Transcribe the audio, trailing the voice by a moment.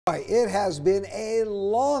It has been a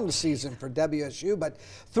long season for WSU, but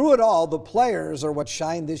through it all, the players are what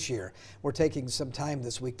shine this year. We're taking some time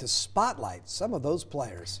this week to spotlight some of those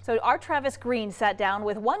players. So our Travis Green sat down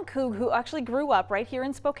with one Coug who actually grew up right here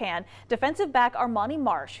in Spokane, defensive back Armani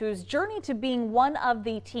Marsh, whose journey to being one of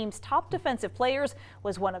the team's top defensive players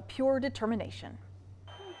was one of pure determination.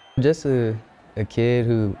 Just a kid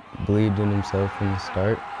who believed in himself from the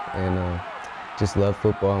start and just loved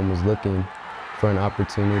football and was looking for an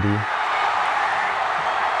opportunity.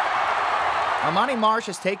 Armani Marsh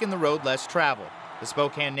has taken the road less traveled. The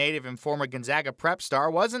Spokane native and former Gonzaga Prep star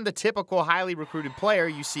wasn't the typical highly recruited player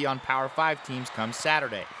you see on Power 5 teams come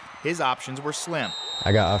Saturday. His options were slim.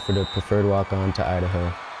 I got offered a preferred walk-on to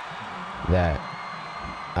Idaho that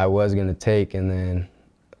I was going to take, and then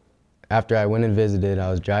after I went and visited, I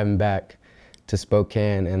was driving back to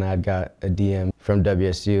Spokane and I'd got a DM from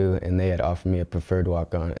WSU and they had offered me a preferred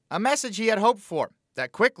walk-on. A message he had hoped for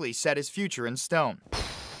that quickly set his future in stone.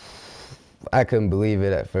 I couldn't believe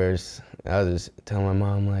it at first. I was just telling my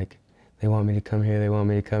mom, like, they want me to come here, they want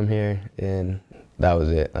me to come here, and that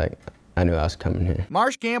was it. Like, I knew I was coming here.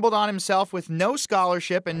 Marsh gambled on himself with no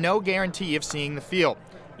scholarship and no guarantee of seeing the field.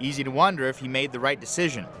 Easy to wonder if he made the right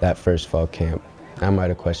decision. That first fall camp, I might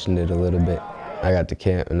have questioned it a little bit. I got to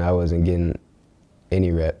camp and I wasn't getting any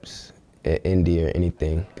reps at Indy or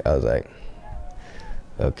anything. I was like,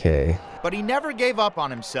 okay. But he never gave up on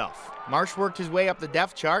himself. Marsh worked his way up the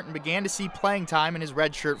depth chart and began to see playing time in his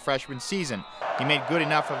redshirt freshman season. He made good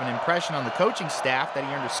enough of an impression on the coaching staff that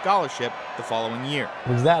he earned a scholarship the following year.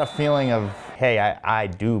 Was that a feeling of, hey, I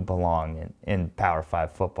do belong in Power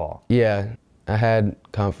 5 football? Yeah, I had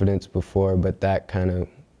confidence before, but that kind of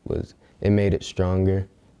it made it stronger,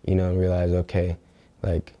 you know, and realize, okay,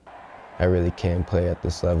 like, I really can play at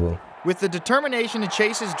this level. With the determination to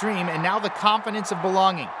chase his dream and now the confidence of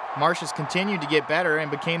belonging, Marsh has continued to get better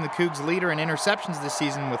and became the Cougs' leader in interceptions this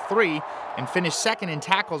season with 3 and finished second in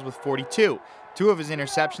tackles with 42. 2 of his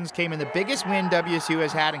interceptions came in the biggest win WSU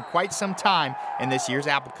has had in quite some time in this year's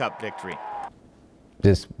Apple Cup victory.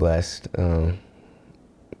 Just blessed,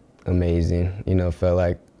 amazing. You know, felt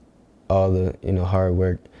like all the, hard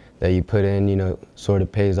work that you put in, sort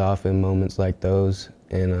of pays off in moments like those.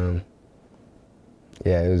 And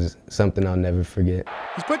yeah, it was something I'll never forget.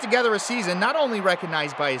 He's put together a season not only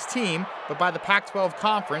recognized by his team, but by the Pac-12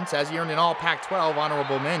 Conference as he earned an All-Pac-12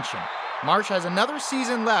 honorable mention. Marsh has another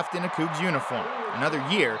season left in a Cougs uniform, another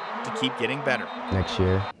year to keep getting better. Next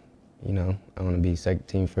year, I want to be second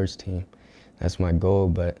team, first team. That's my goal,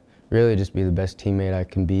 but really just be the best teammate I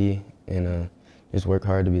can be and just work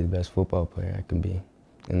hard to be the best football player I can be.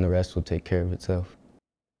 And the rest will take care of itself.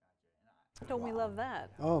 Don't we love that?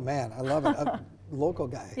 Oh man, I love it. A local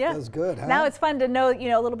guy. Yeah. That's good, huh? Now it's fun to know,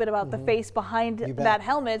 a little bit about the face behind that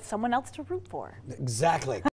helmet, someone else to root for. Exactly.